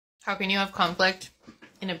How can you have conflict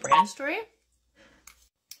in a brand story?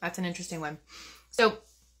 That's an interesting one. So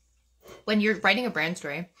when you're writing a brand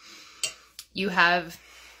story, you have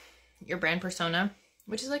your brand persona,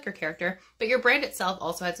 which is like your character, but your brand itself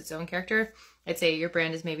also has its own character. I'd say your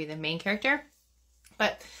brand is maybe the main character,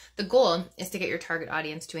 but the goal is to get your target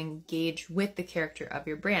audience to engage with the character of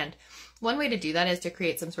your brand. One way to do that is to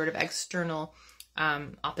create some sort of external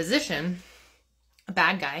opposition, a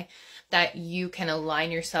bad guy, that you can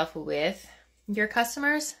align yourself with your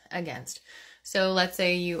customers against. So let's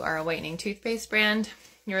say you are a whitening toothpaste brand.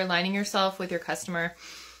 You're aligning yourself with your customer,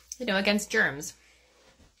 against germs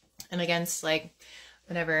and against like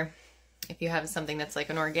whatever, if you have something that's like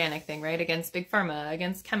an organic thing, right? Against big pharma,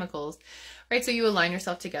 against chemicals, right? So you align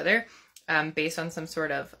yourself together based on some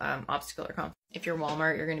sort of obstacle or conflict. If you're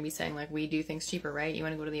Walmart, you're going to be saying like, we do things cheaper, right? You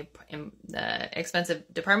want to go to the expensive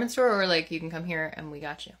department store, or like you can come here and we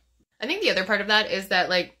got you. I think the other part of that is that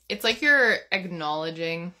like, it's like you're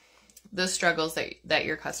acknowledging the struggles that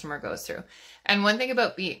your customer goes through. And one thing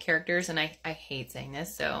about characters, and I hate saying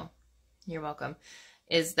this, so you're welcome,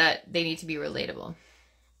 is that they need to be relatable.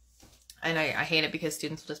 And I hate it because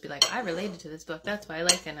students will just be like, I related to this book, that's why I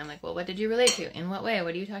liked it. And I'm like, well, what did you relate to? In what way?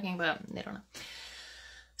 What are you talking about? They don't know.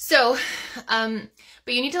 So,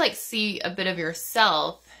 but you need to like see a bit of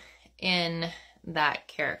yourself in that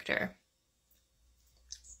character.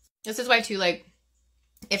 This is why too, like,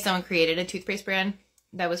 if someone created a toothpaste brand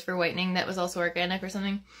that was for whitening, that was also organic or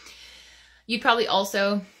something, you'd probably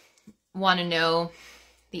also want to know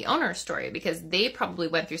the owner's story, because they probably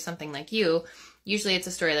went through something like you. Usually it's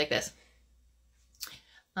a story like this.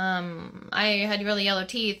 I had really yellow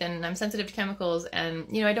teeth and I'm sensitive to chemicals, and,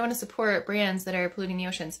 I don't want to support brands that are polluting the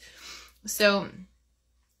oceans. So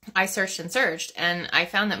I searched and searched, and I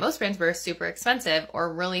found that most brands were super expensive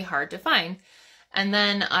or really hard to find. And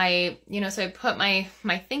then I, so I put my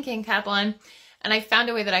thinking cap on, and I found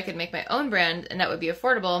a way that I could make my own brand, and that would be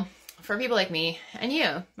affordable for people like me and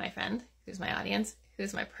you, my friend, who's my audience,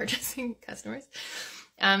 who's my purchasing customers,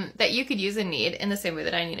 that you could use and need in the same way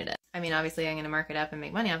that I needed it. I mean, obviously I'm going to mark it up and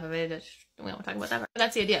make money off of it. We won't talk about that, but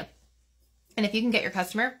that's the idea. And if you can get your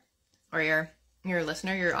customer or your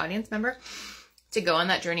listener, your audience member, to go on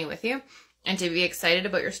that journey with you and to be excited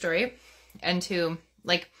about your story and to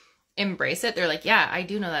like embrace it, they're like, yeah, I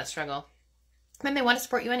do know that struggle. Then they want to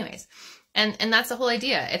support you anyways. And that's the whole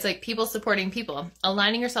idea. It's like people supporting people,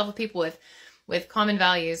 aligning yourself with people with common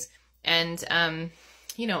values and,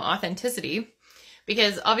 authenticity.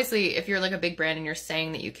 Because obviously if you're like a big brand and you're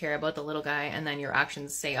saying that you care about the little guy and then your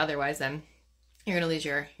actions say otherwise, then you're going to lose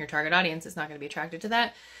your target audience. It's not going to be attracted to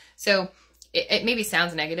that. So it maybe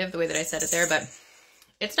sounds negative the way that I said it there, but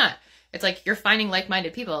it's not. It's like you're finding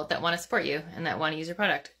like-minded people that want to support you and that want to use your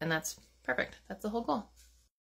product. And that's perfect. That's the whole goal.